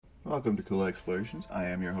Welcome to Cool Explorations. I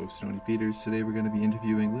am your host, Tony Peters. Today we're going to be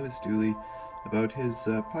interviewing Lewis Dooley about his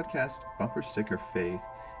podcast, Bumper Sticker Faith,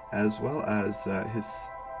 as well as his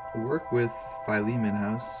work with Philemon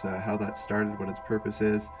House, how that started, what its purpose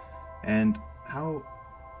is, and how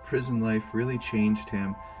prison life really changed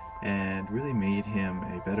him and really made him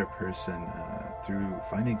a better person through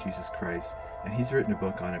finding Jesus Christ. And he's written a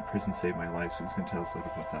book on it, Prison Saved My Life, so he's going to tell us a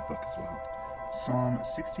little about that book as well. Psalm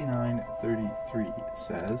 69:33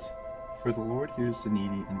 says, "For the Lord hears the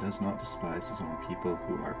needy and does not despise his own people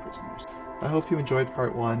who are prisoners." I hope you enjoyed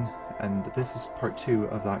part one, and this is part two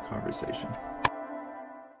of that conversation.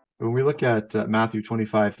 When we look at Matthew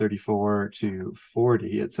 25:34 to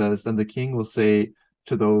 40, it says, "Then the king will say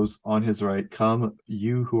to those on his right, 'Come,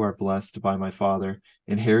 you who are blessed by my Father,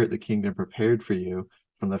 inherit the kingdom prepared for you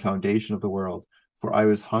from the foundation of the world. For I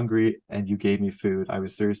was hungry, and you gave me food. I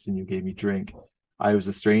was thirsty, and you gave me drink. I was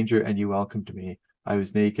a stranger, and you welcomed me. I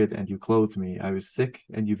was naked, and you clothed me. I was sick,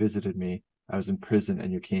 and you visited me. I was in prison,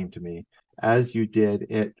 and you came to me. As you did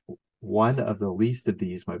it one of the least of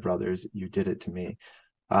these, my brothers, you did it to me.'"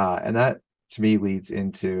 And that, to me, leads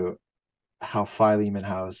into how Philemon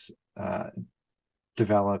House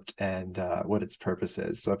developed and what its purpose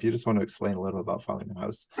is. So if you just want to explain a little about Philemon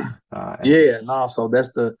House. Yeah, and also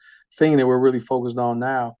that's the thing that we're really focused on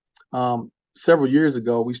now. Several years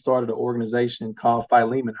ago, we started an organization called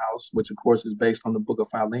Philemon House, which of course is based on the book of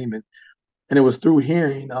Philemon. And it was through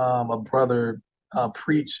hearing a brother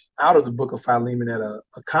preach out of the book of Philemon at a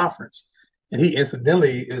conference. And he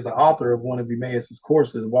incidentally is the author of one of Emmaus's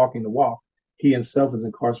courses, Walking the Walk. He himself is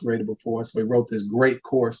incarcerated before, so he wrote this great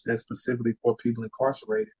course that's specifically for people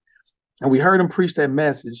incarcerated. And we heard him preach that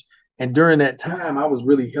message. And during that time, I was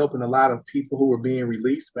really helping a lot of people who were being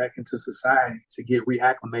released back into society to get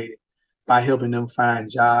reacclimated by helping them find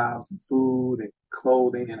jobs and food and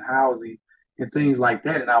clothing and housing and things like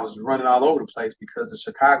that. And I was running all over the place because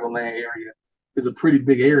the Chicagoland area is a pretty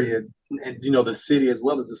big area, and the city as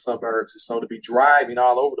well as the suburbs. And so to be driving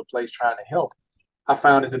all over the place trying to help, I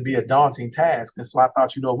found it to be a daunting task. And so I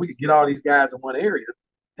thought, if we could get all these guys in one area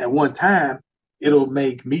at one time, it'll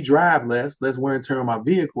make me drive less wear and tear on my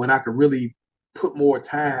vehicle, and I could really put more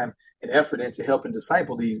time and effort into helping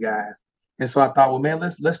disciple these guys. And so I thought, well, man,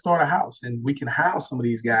 let's start a house, and we can house some of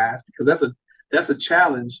these guys because that's a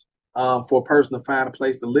challenge for a person to find a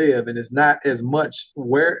place to live, and it's not as much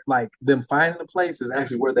where like them finding a place is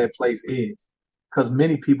actually where that place is, because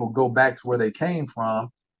many people go back to where they came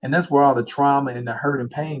from, and that's where all the trauma and the hurt and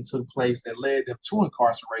pain took place that led them to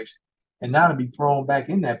incarceration. And now to be thrown back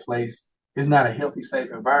in that place is not a healthy, safe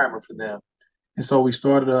environment for them. And so we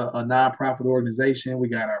started a nonprofit organization. We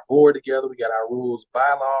got our board together. We got our rules,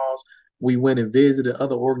 bylaws. We went and visited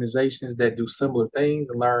other organizations that do similar things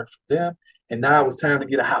and learned from them. And now it was time to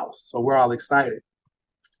get a house. So we're all excited.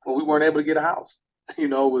 But we weren't able to get a house. It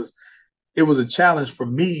was a challenge for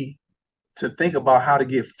me to think about how to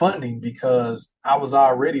get funding because I was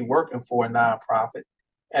already working for a nonprofit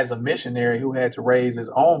as a missionary who had to raise his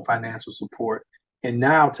own financial support. And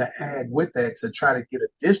now to add with that to try to get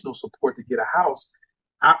additional support to get a house,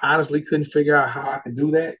 I honestly couldn't figure out how I could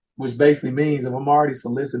do that, which basically means if I'm already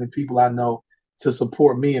soliciting people I know to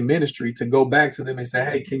support me in ministry, to go back to them and say,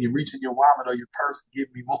 hey, can you reach in your wallet or your purse and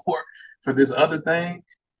give me more for this other thing?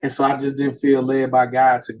 And so I just didn't feel led by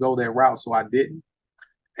God to go that route. So I didn't.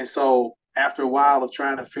 And so after a while of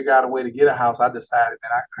trying to figure out a way to get a house, I decided,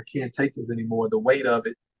 man, I can't take this anymore. The weight of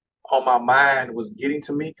it on my mind was getting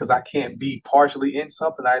to me because I can't be partially in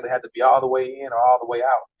something. I either had to be all the way in or all the way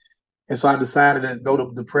out. And so I decided to go to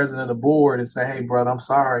the president of the board and say, hey, brother, I'm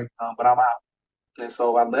sorry, but I'm out. And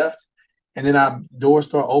so I left. And then our doors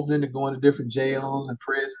started opening to go into different jails and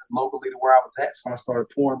prisons locally to where I was at. So I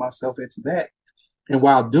started pouring myself into that. And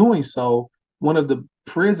while doing so, one of the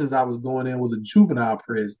prisons I was going in was a juvenile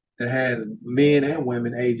prison that has men and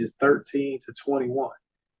women ages 13 to 21.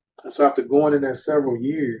 And so after going in there several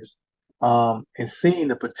years and seeing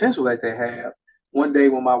the potential that they have, one day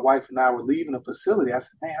when my wife and I were leaving the facility, I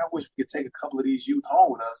said, man, I wish we could take a couple of these youth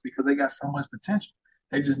home with us because they got so much potential.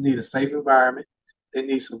 They just need a safe environment. They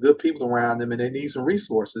need some good people around them and they need some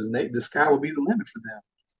resources. And the sky will be the limit for them.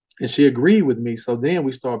 And she agreed with me. So then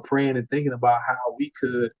we started praying and thinking about how we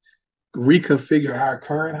could reconfigure our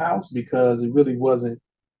current house because it really wasn't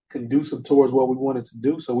conducive towards what we wanted to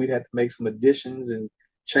do. So we'd have to make some additions and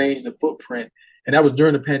change the footprint. And that was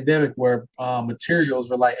during the pandemic where materials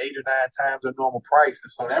were like 8 or 9 times their normal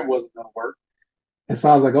prices. So that wasn't going to work. And so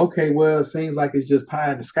I was like, okay, well, it seems like it's just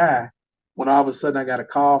pie in the sky. When all of a sudden I got a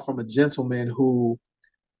call from a gentleman who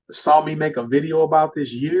saw me make a video about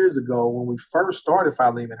this years ago when we first started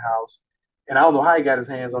Philemon House. And I don't know how he got his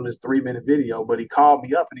hands on this 3-minute video, but he called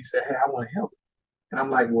me up and he said, "Hey, I want to help." And I'm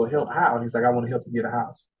like, "Well, help how?" And he's like, "I want to help you get a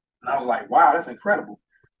house." And I was like, "Wow, that's incredible."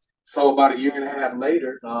 So about a year and a half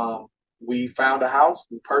later, we found a house,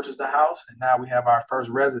 we purchased a house, and now we have our first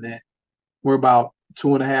resident. We're about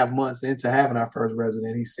 2.5 months into having our first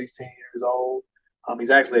resident. He's 16 years old.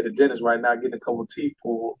 He's actually at the dentist right now getting a couple of teeth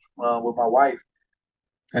pulled with my wife.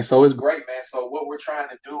 And so it's great, man. So what we're trying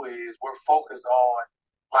to do is we're focused on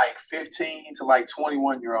like 15 to like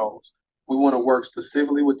 21-year olds. We want to work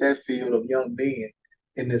specifically with that field of young men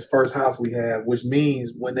in this first house we have, which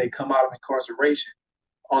means when they come out of incarceration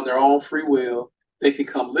on their own free will, they can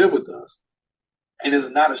come live with us. And it's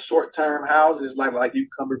not a short-term house. It's like you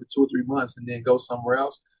come here for 2 or 3 months and then go somewhere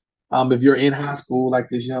else. If you're in high school, like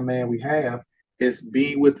this young man we have, it's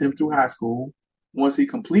be with him through high school. Once he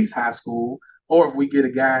completes high school, or if we get a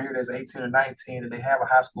guy here that's 18 or 19 and they have a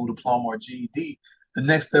high school diploma or GED, the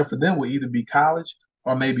next step for them will either be college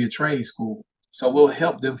or maybe a trade school. So we'll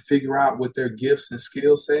help them figure out what their gifts and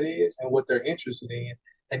skill set is and what they're interested in.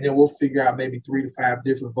 And then we'll figure out maybe 3 to 5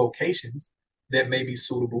 different vocations that may be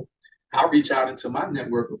suitable. I'll reach out into my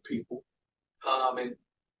network of people, and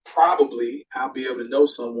probably I'll be able to know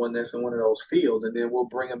someone that's in one of those fields, and then we'll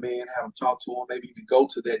bring them in, have them talk to them, maybe even go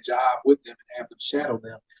to that job with them and have them shadow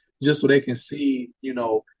them, just so they can see,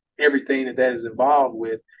 everything that is involved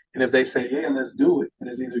with. And if they say, yeah, let's do it, and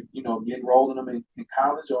it's either, enrolling them in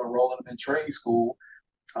college or enrolling them in trade school.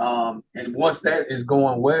 And once that is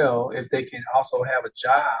going well, if they can also have a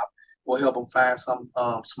job, we'll help them find some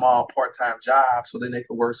small part-time job so then they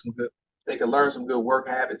can work some good, they can learn some good work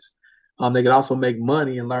habits. They can also make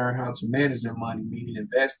money and learn how to manage their money, meaning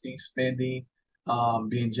investing, spending,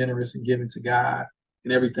 being generous and giving to God,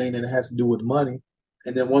 and everything that has to do with money.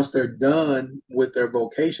 And then once they're done with their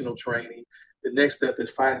vocational training, the next step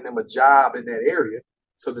is finding them a job in that area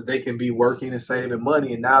so that they can be working and saving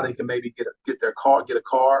money. And now they can maybe get a car,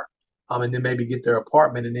 and then maybe get their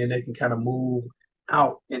apartment, and then they can kind of move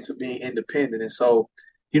out into being independent. And so,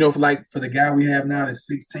 for the guy we have now that's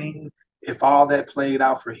 16, if all that played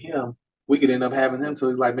out for him, we could end up having him till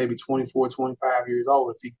he's like maybe 24, 25 years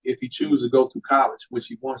old if he chooses to go through college, which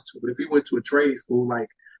he wants to. But if he went to a trade school, like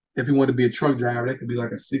if he wanted to be a truck driver, that could be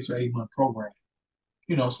like a 6 or 8 month program.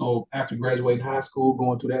 So after graduating high school,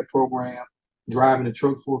 going through that program, driving a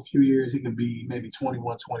truck for a few years, he could be maybe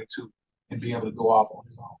 21, 22 and be able to go off on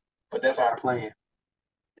his own. But that's our plan.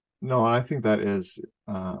 No, I think that is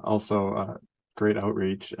also great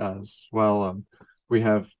outreach as well. We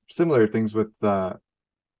have similar things with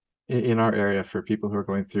in our area for people who are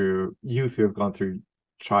going through youth who have gone through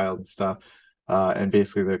child stuff, and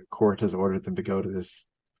basically the court has ordered them to go to this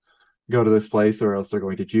place or else they're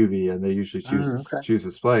going to juvie, and they usually choose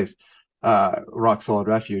this place, Rock Solid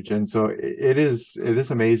Refuge. And so it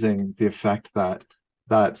is amazing the effect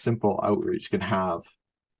that simple outreach can have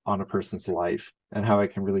on a person's life and how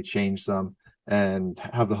it can really change them and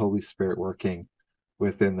have the Holy Spirit working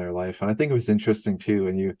within their life. And I think it was interesting too,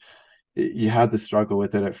 and you had the struggle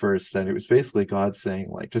with it at first, and it was basically God saying,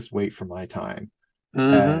 like, just wait for my time.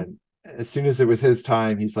 And as soon as it was his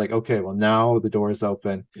time, he's like, okay, well, now the door is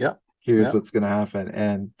open. Here's what's going to happen.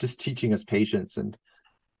 And just teaching us patience. And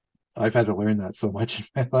I've had to learn that so much in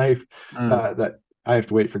my life, that I have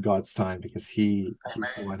to wait for God's time, because he's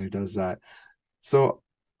the one who does that. So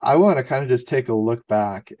I want to kind of just take a look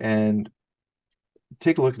back and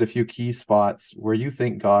take a look at a few key spots where you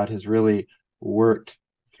think God has really worked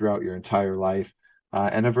throughout your entire life.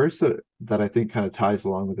 And a verse that I think kind of ties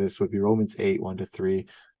along with this would be Romans 8, 1-3,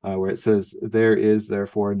 where it says, there is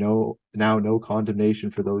therefore no condemnation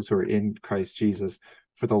for those who are in Christ Jesus,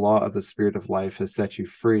 for the law of the Spirit of life has set you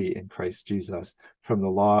free in Christ Jesus from the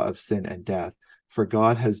law of sin and death. For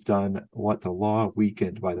God has done what the law,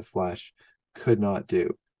 weakened by the flesh, could not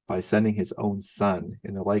do, by sending his own Son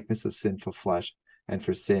in the likeness of sinful flesh, and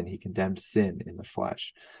for sin he condemned sin in the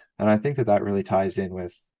flesh. And I think that really ties in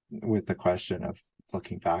with the question of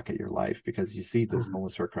looking back at your life, because you see those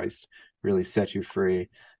moments where Christ really set you free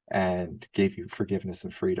and gave you forgiveness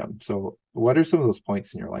and freedom. So what are some of those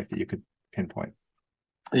points in your life that you could pinpoint?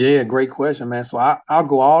 Yeah, great question, man. So I'll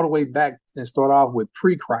go all the way back and start off with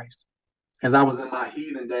pre-Christ, as I was in my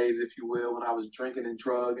heathen days, if you will, when I was drinking and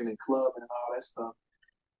drugging and clubbing and all that stuff.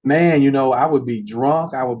 Man, I would be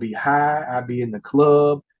drunk, I would be high, I'd be in the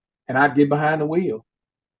club, and I'd get behind the wheel,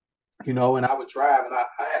 and I would drive. And I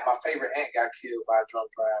had my favorite aunt got killed by a drunk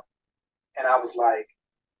driver. And I was like,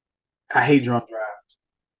 I hate drunk drivers.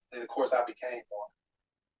 And of course, I became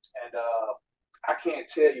one. And I can't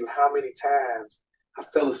tell you how many times I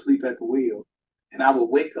fell asleep at the wheel, and I would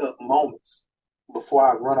wake up moments before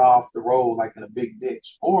I run off the road, like in a big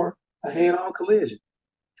ditch, or a head-on collision.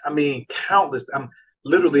 I mean, countless.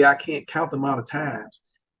 I can't count the amount of times.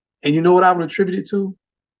 And you know what I would attribute it to?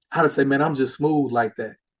 I'd say, man, I'm just smooth like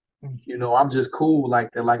that. I'm just cool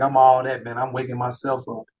like that. Like I'm all that, man. I'm waking myself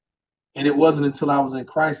up. And it wasn't until I was in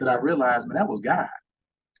Christ that I realized, man, that was God.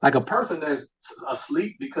 Like a person that's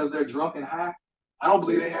asleep because they're drunk and high, I don't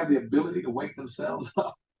believe they have the ability to wake themselves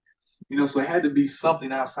up. So it had to be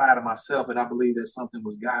something outside of myself, and I believe that something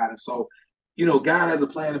was God. And so, God has a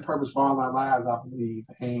plan and purpose for all our lives, I believe.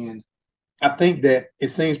 And I think that it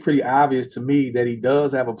seems pretty obvious to me that he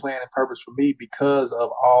does have a plan and purpose for me because of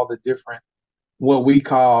all the different what we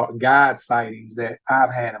call God sightings that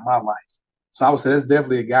I've had in my life. So I would say that's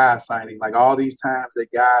definitely a God sighting. Like all these times that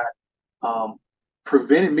God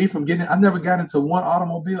prevented me from I never got into one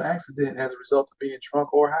automobile accident as a result of being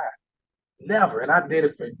drunk or high. Never. And I did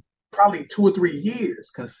it for probably 2 or 3 years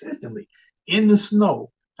consistently in the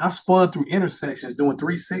snow. I've spun through intersections doing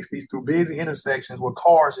 360s through busy intersections with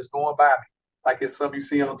cars just going by me, like it's something you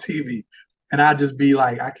see on TV. And I just be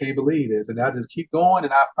like, I can't believe this. And I just keep going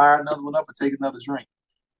and I fire another one up and take another drink.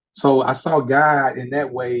 So I saw God in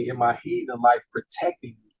that way in my heathen life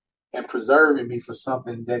protecting me and preserving me for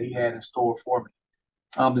something that he had in store for me.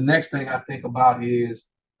 The next thing I think about is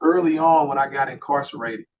early on when I got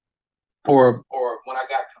incarcerated or when I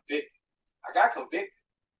got convicted. I got convicted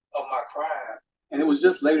of my crime. And it was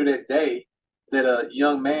just later that day that a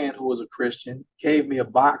young man who was a Christian gave me a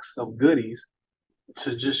box of goodies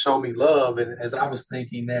to just show me love. And as I was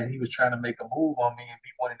thinking that he was trying to make a move on me and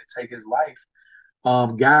me wanting to take his life,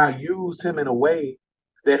 God used him in a way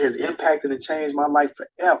that has impacted and changed my life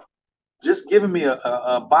forever. Just giving me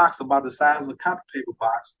a box about the size of a copy paper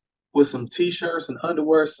box with some t-shirts and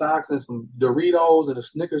underwear, socks, and some Doritos and a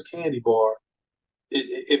Snickers candy bar.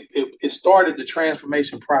 It started the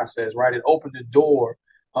transformation process, right? It opened the door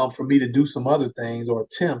for me to do some other things or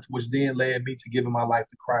attempt, which then led me to giving my life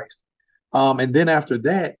to Christ. And then after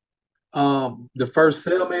that, the first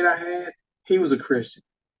cellmate I had, he was a Christian.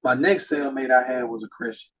 My next cellmate I had was a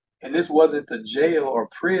Christian. And this wasn't the jail or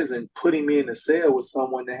prison putting me in a cell with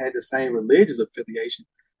someone that had the same religious affiliation.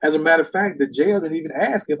 As a matter of fact, the jail didn't even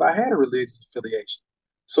ask if I had a religious affiliation.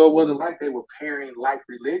 So it wasn't like they were pairing like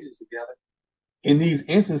religions together. In these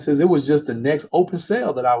instances, it was just the next open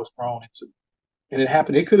cell that I was thrown into. And it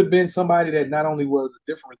happened. It could have been somebody that not only was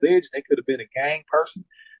a different religion, they could have been a gang person.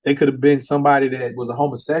 They could have been somebody that was a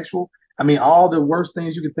homosexual. I mean, all the worst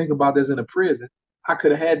things you could think about that's in a prison, I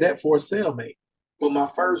could have had that for a cellmate. But my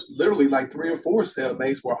first, literally like 3 or 4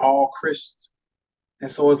 cellmates were all Christians.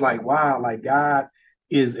 And so it's like, wow, like God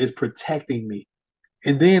is protecting me.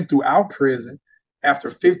 And then throughout prison,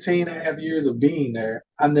 after 15 and a half years of being there,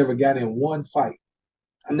 I never got in one fight.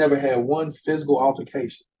 I never had one physical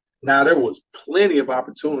altercation. Now, there was plenty of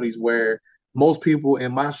opportunities where most people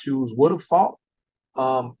in my shoes would have fought,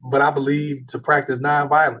 but I believe to practice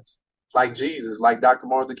nonviolence, like Jesus, like Dr.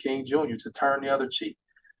 Martin Luther King Jr., to turn the other cheek.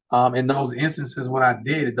 In those instances, when I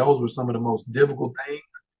did, those were some of the most difficult things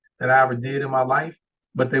that I ever did in my life,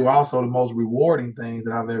 but they were also the most rewarding things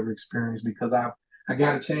that I've ever experienced because I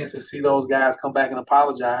got a chance to see those guys come back and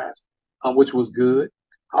apologize, which was good.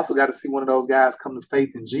 I also got to see one of those guys come to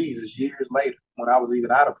faith in Jesus years later when I was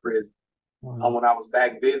even out of prison, when I was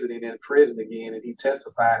back visiting in prison again, and he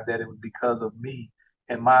testified that it was because of me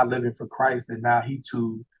and my living for Christ that now he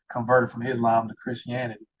too converted from Islam to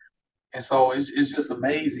Christianity. And so it's just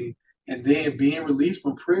amazing. And then being released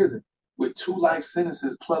from prison with 2 life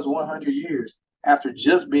sentences plus 100 years after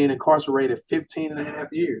just being incarcerated 15 and a half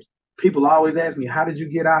years. People always ask me, how did you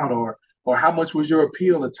get out? Or how much was your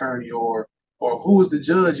appeal attorney? Or who was the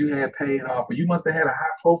judge you had paying off? Or you must have had a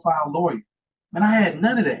high profile lawyer. Man, I had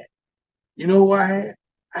none of that. You know who I had?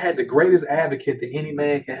 I had the greatest advocate that any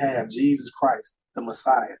man can have, Jesus Christ, the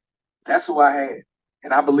Messiah. That's who I had.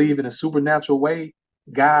 And I believe in a supernatural way,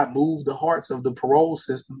 God moved the hearts of the parole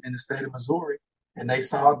system in the state of Missouri. And they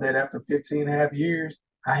saw that after 15 and a half years,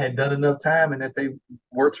 I had done enough time and that they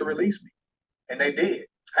were to release me. And they did.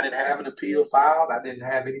 I didn't have an appeal filed. I didn't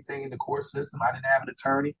have anything in the court system. I didn't have an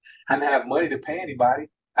attorney. I didn't have money to pay anybody.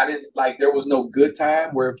 I didn't there was no good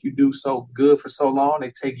time where if you do so good for so long,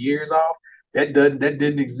 they take years off. That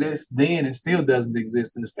didn't exist then and still doesn't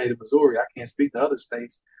exist in the state of Missouri. I can't speak to other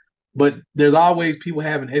states. But there's always people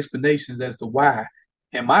having explanations as to why.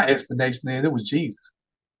 And my explanation is it was Jesus.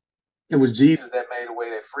 It was Jesus that made a way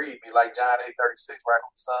that freed me, like John 8:36, right?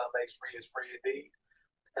 Who the Son makes free is free indeed.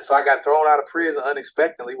 And so I got thrown out of prison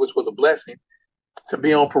unexpectedly, which was a blessing, to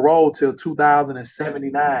be on parole till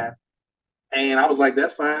 2079. And I was like,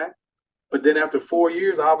 that's fine. But then after 4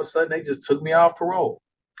 years, all of a sudden, they just took me off parole.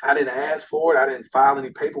 I didn't ask for it. I didn't file any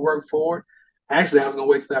paperwork for it. Actually, I was going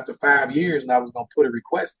to wait till after 5 years and I was going to put a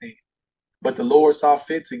request in. But the Lord saw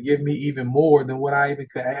fit to give me even more than what I even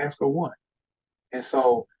could ask or want. And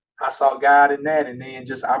so I saw God in that, and then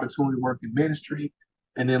just opportunity to work in ministry.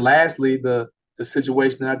 And then lastly, the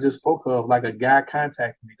situation that I just spoke of, like a guy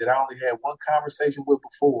contacted me that I only had one conversation with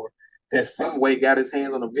before, that some way got his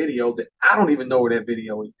hands on a video that I don't even know where that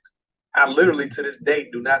video is. I literally to this day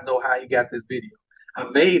do not know how he got this video. I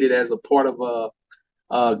made it as a part of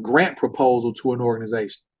a grant proposal to an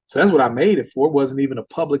organization. So that's what I made it for. It wasn't even a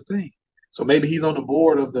public thing. So maybe he's on the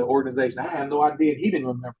board of the organization. I have no idea. He didn't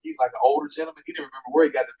remember. He's like an older gentleman. He didn't remember where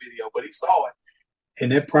he got the video, but he saw it.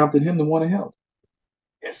 And that prompted him to want to help.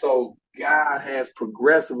 And so God has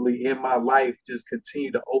progressively in my life just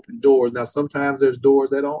continued to open doors. Now, sometimes there's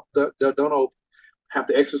doors that don't open. Have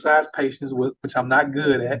to exercise patience with, which I'm not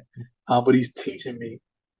good at, but he's teaching me.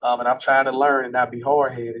 And I'm trying to learn and not be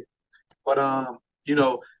hard headed. But you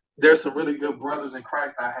know, there's some really good brothers in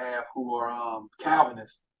Christ I have who are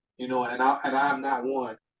Calvinists, and I'm not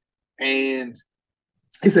one. And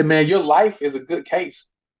he said, man, your life is a good case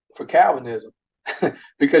for Calvinism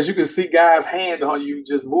because you can see God's hand on you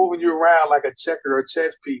just moving you around like a checker or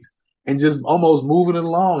chess piece and just almost moving it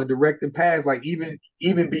along and directing paths, like even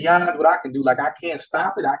beyond what I can do. Like I can't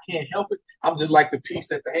stop it, I can't help it. I'm just like the piece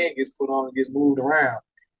that the hand gets put on and gets moved around.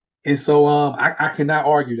 And so I cannot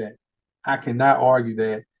argue that. I cannot argue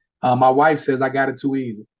that. My wife says I got it too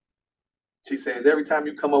easy. She says every time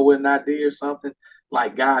you come up with an idea or something,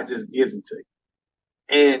 like God just gives it to you.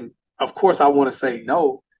 And of course, I want to say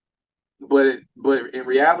no, but in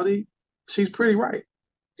reality, she's pretty right.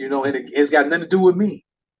 And it's got nothing to do with me.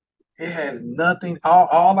 It has nothing.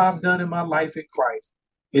 All I've done in my life in Christ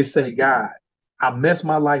is say, God, I messed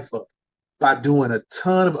my life up by doing a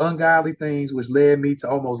ton of ungodly things, which led me to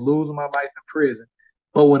almost losing my life in prison.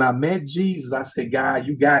 But when I met Jesus, I said, God,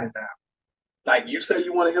 you got it now. Like you say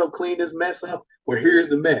you want to help clean this mess up. Well, here's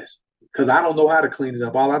the mess. Because I don't know how to clean it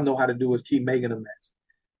up. All I know how to do is keep making a mess.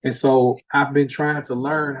 And so I've been trying to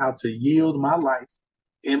learn how to yield my life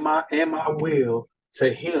and my will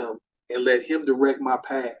to him and let him direct my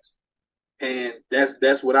paths. And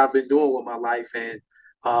that's what I've been doing with my life. And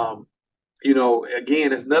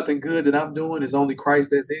again, it's nothing good that I'm doing. It's only Christ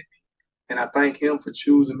that's in me. And I thank him for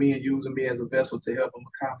choosing me and using me as a vessel to help him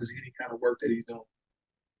accomplish any kind of work that he's doing.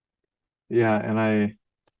 Yeah, and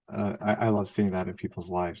I love seeing that in people's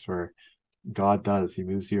lives where God he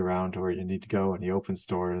moves you around to where you need to go, and he opens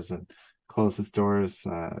doors and closes doors.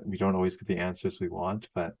 We don't always get the answers we want,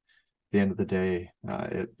 but at the end of the day,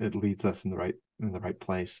 it leads us in the right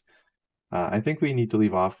place. I think we need to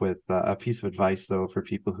leave off with a piece of advice, though, for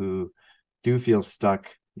people who do feel stuck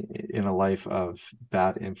in a life of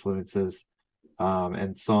bad influences.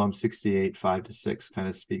 And Psalm 68, 5-6 kind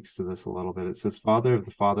of speaks to this a little bit. It says, Father of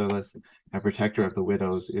the fatherless and protector of the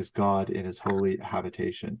widows is God in his holy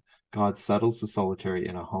habitation. God settles the solitary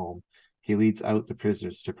in a home. He leads out the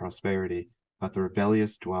prisoners to prosperity, but the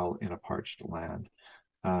rebellious dwell in a parched land.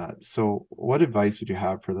 So what advice would you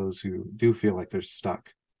have for those who do feel like they're stuck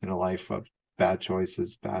in a life of bad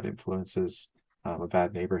choices, bad influences, a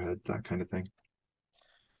bad neighborhood, that kind of thing?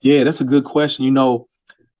 Yeah, that's a good question.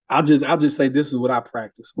 I'll just say this is what I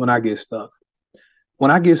practice when I get stuck. When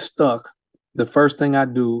I get stuck, the first thing I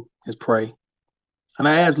do is pray. And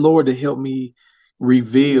I ask Lord to help me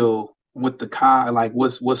reveal what like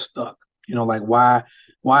what's stuck. Like why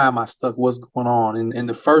am I stuck? What's going on? And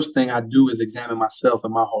the first thing I do is examine myself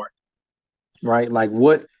and my heart. Right? Like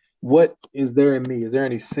what is there in me? Is there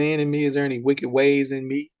any sin in me? Is there any wicked ways in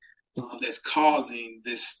me that's causing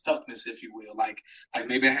this stuckness, if you will? Like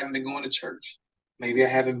maybe I haven't been going to church. Maybe I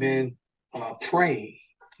haven't been praying.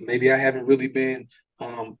 Maybe I haven't really been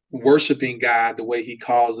worshiping God the way he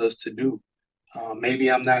calls us to do.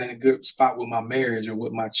 Maybe I'm not in a good spot with my marriage or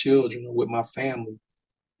with my children or with my family,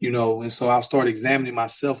 and so I'll start examining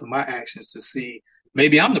myself and my actions to see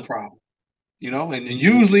maybe I'm the problem, and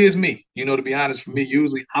usually it's me, to be honest, for me,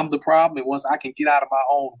 usually I'm the problem. And once I can get out of my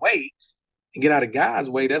own way and get out of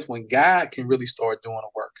God's way, that's when God can really start doing the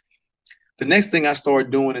work. The next thing I start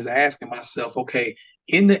doing is asking myself, okay,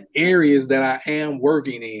 in the areas that I am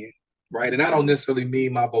working in, right? And I don't necessarily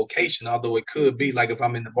mean my vocation, although it could be like if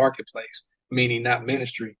I'm in the marketplace, meaning not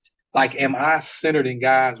ministry. Like, am I centered in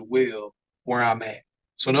God's will where I'm at?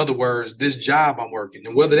 So in other words, this job I'm working,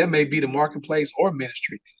 and whether that may be the marketplace or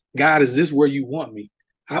ministry, God, is this where you want me?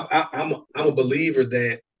 I'm a believer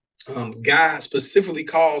that God specifically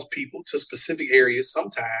calls people to specific areas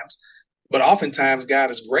sometimes, but oftentimes God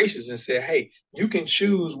is gracious and said, hey, you can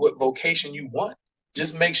choose what vocation you want.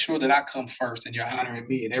 Just make sure that I come first and you're honoring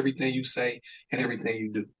me in everything you say and everything you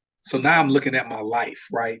do. So now I'm looking at my life,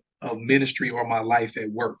 right, of ministry or my life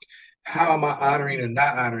at work. How am I honoring or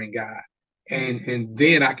not honoring God? And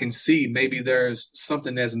then I can see maybe there's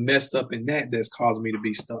something that's messed up in that that's caused me to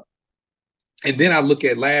be stuck. And then I look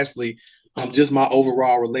at lastly, just my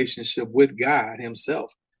overall relationship with God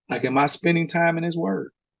Himself. Like, am I spending time in His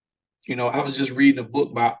Word? I was just reading a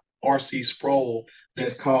book by R.C. Sproul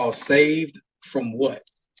that's called Saved from What?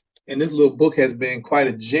 And this little book has been quite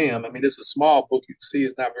a gem. I mean, it's a small book. You can see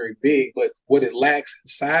it's not very big, but what it lacks in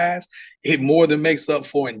size, it more than makes up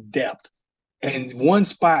for in depth. And one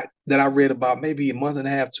spot that I read about maybe a month and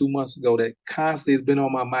a half, 2 months ago that constantly has been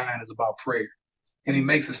on my mind is about prayer. And he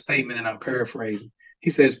makes a statement, and I'm paraphrasing.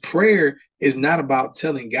 He says, prayer is not about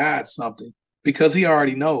telling God something because He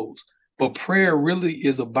already knows, but prayer really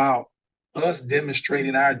is about us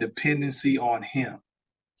demonstrating our dependency on Him.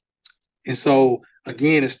 And so,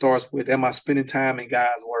 again, it starts with, am I spending time in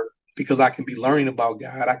God's Word? Because I can be learning about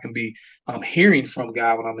God. I can be hearing from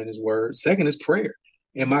God when I'm in His Word. Second is prayer.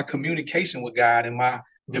 In my communication with God and my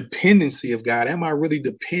dependency of God, am I really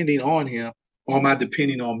depending on Him, or am I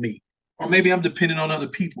depending on me? Or maybe I'm depending on other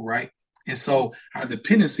people, right? And so our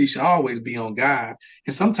dependency should always be on God.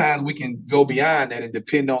 And sometimes we can go beyond that and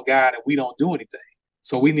depend on God and we don't do anything.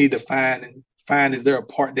 So we need to find, is there a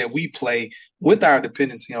part that we play with our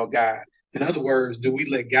dependency on God? In other words, do we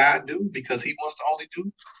let God do because He wants to only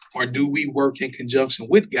do? Or do we work in conjunction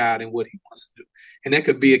with God and what He wants to do? And that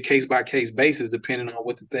could be a case by case basis depending on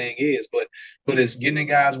what the thing is. But it's getting in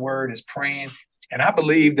God's word, it's praying. And I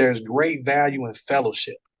believe there's great value in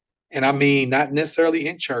fellowship. And I mean, not necessarily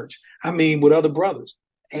in church. I mean, with other brothers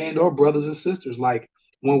and or brothers and sisters, like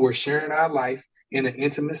when we're sharing our life in an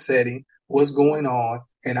intimate setting, what's going on,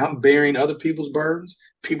 and I'm bearing other people's burdens.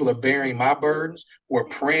 People are bearing my burdens. We're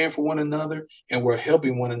praying for one another, and we're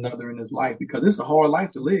helping one another in this life because it's a hard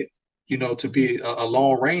life to live, to be a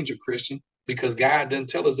Lone Ranger Christian, because God doesn't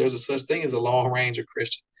tell us there's a such thing as a Lone Ranger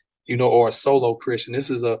Christian, or a solo Christian. This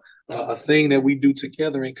is a thing that we do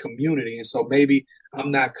together in community. And so maybe I'm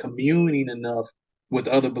not communing enough with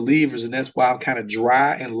other believers, and that's why I'm kind of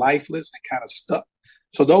dry and lifeless and kind of stuck.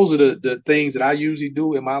 So those are the things that I usually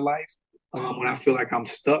do in my life when I feel like I'm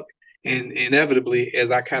stuck. And inevitably,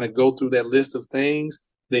 as I kind of go through that list of things,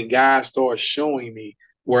 then God starts showing me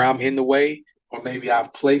where I'm in the way, or maybe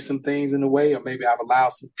I've placed some things in the way, or maybe I've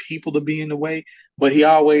allowed some people to be in the way. But He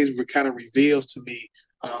always kind of reveals to me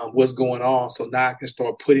what's going on. So now I can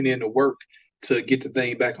start putting in the work to get the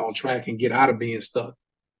thing back on track and get out of being stuck.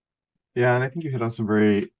 Yeah, and I think you hit on some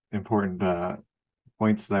very important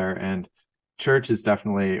points there. And church is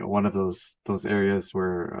definitely one of those areas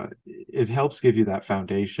where it helps give you that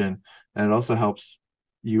foundation, and it also helps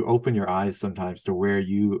you open your eyes sometimes to where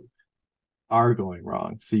you are going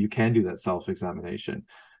wrong, so you can do that self-examination,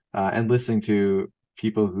 and listening to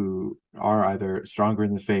people who are either stronger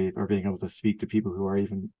in the faith or being able to speak to people who are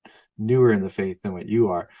even newer in the faith than what you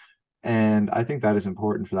are. And I think that is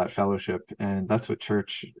important for that fellowship. And that's what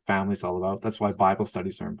church family is all about. That's why Bible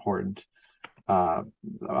studies are important. I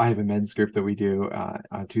have a men's group that we do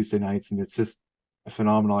on Tuesday nights, and it's just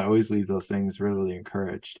phenomenal. I always leave those things really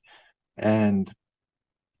encouraged. And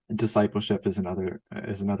discipleship is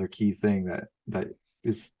another key thing that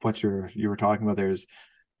is what you were talking about. There's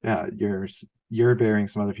you're bearing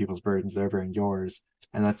some other people's burdens, they're bearing yours,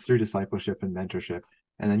 and that's through discipleship and mentorship.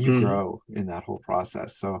 And then you grow in that whole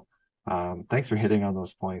process. So thanks for hitting on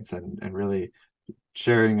those points and really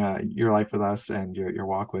sharing your life with us and your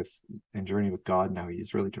walk with and journey with God and how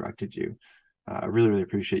He's really directed you. I really, really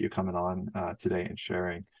appreciate you coming on today and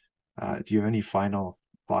sharing. Do you have any final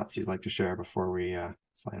thoughts you'd like to share before we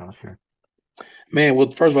sign off here? Man, well,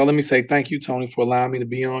 first of all, let me say thank you, Tony, for allowing me to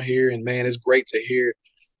be on here. And man, it's great to hear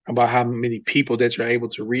about how many people that you're able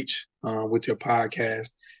to reach with your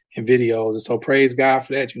podcast and videos. And so praise God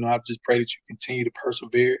for that. I just pray that you continue to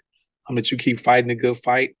persevere, that you keep fighting a good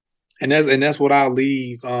fight. And that's what I'll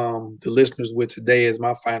leave the listeners with today as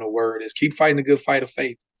my final word is keep fighting a good fight of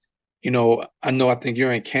faith. I think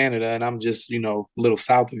you're in Canada and I'm just, a little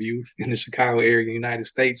south of you in the Chicago area, United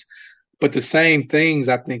States. But the same things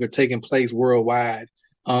I think are taking place worldwide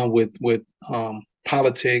with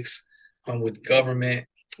politics, with government,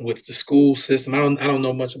 with the school system. I don't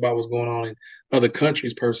know much about what's going on in other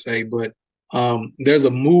countries per se, but there's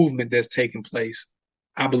a movement that's taking place.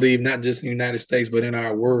 I believe not just in the United States, but in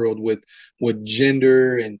our world with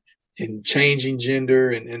gender and changing gender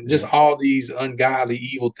and just all these ungodly,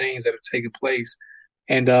 evil things that are taking place.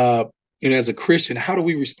 And as a Christian, how do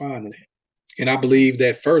we respond to that? And I believe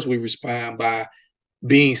that first we respond by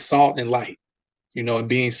being salt and light, and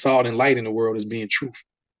being salt and light in the world is being truthful.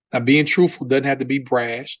 Now, being truthful doesn't have to be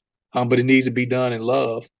brash, but it needs to be done in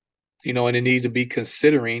love. and it needs to be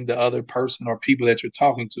considering the other person or people that you're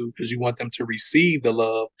talking to, because you want them to receive the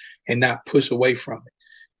love and not push away from it.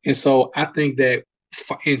 And so I think that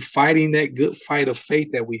in fighting that good fight of faith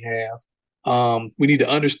that we have, we need to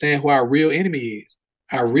understand who our real enemy is.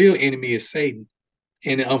 Our real enemy is Satan.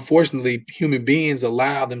 And unfortunately, human beings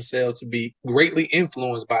allow themselves to be greatly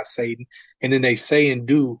influenced by Satan, and then they say and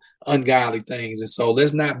do ungodly things. And so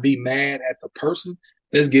let's not be mad at the person.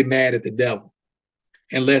 Let's get mad at the devil.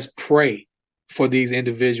 And let's pray for these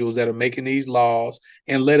individuals that are making these laws.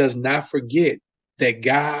 And let us not forget that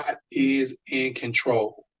God is in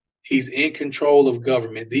control. He's in control of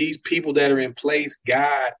government. These people that are in place,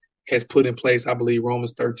 God has put in place. I believe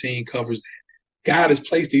Romans 13 covers that. God has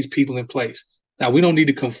placed these people in place. Now, we don't need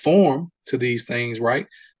to conform to these things, right?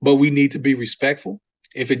 But we need to be respectful.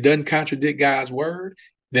 If it doesn't contradict God's word,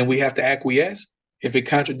 then we have to acquiesce. If it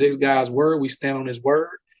contradicts God's word, we stand on his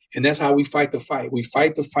word. And that's how we fight the fight. We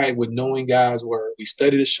fight the fight with knowing God's word. We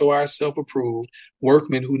study to show ourselves approved,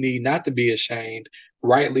 workmen who need not to be ashamed,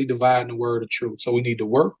 rightly dividing the word of truth. So we need to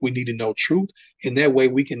work. We need to know truth. And that way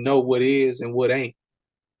we can know what is and what ain't.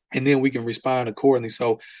 And then we can respond accordingly.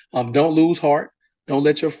 So don't lose heart. Don't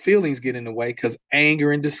let your feelings get in the way, because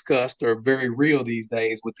anger and disgust are very real these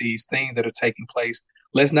days with these things that are taking place.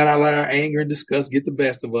 Let's not allow our anger and disgust get the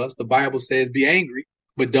best of us. The Bible says be angry,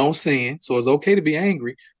 but don't sin. So it's okay to be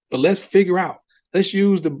angry, but let's figure out. Let's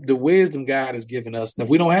use the wisdom God has given us. And if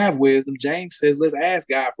we don't have wisdom, James says, let's ask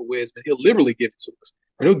God for wisdom. He'll liberally give it to us.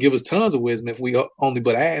 Or he'll give us tons of wisdom if we only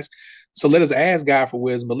but ask. So let us ask God for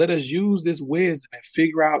wisdom, but let us use this wisdom and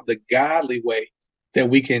figure out the godly way that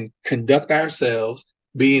we can conduct ourselves,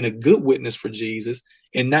 being a good witness for Jesus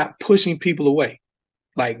and not pushing people away.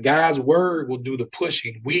 Like God's word will do the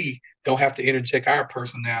pushing. We don't have to interject our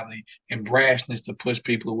personality and brashness to push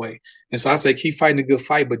people away. And so I say, keep fighting a good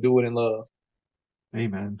fight, but do it in love.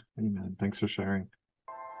 Amen. Amen. Thanks for sharing.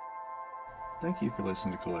 Thank you for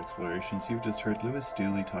listening to Cool Explorations. You've just heard Lewis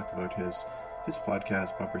Dooley talk about his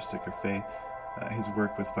podcast, Bumper Sticker Faith, his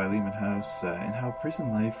work with Philemon House, and how prison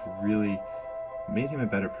life really made him a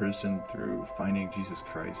better person through finding Jesus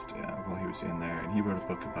Christ while he was in there. And he wrote a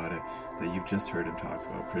book about it that you've just heard him talk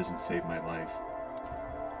about, Prison Saved My Life.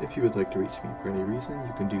 If you would like to reach me for any reason,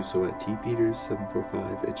 you can do so at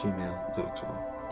tpeters745@gmail.com.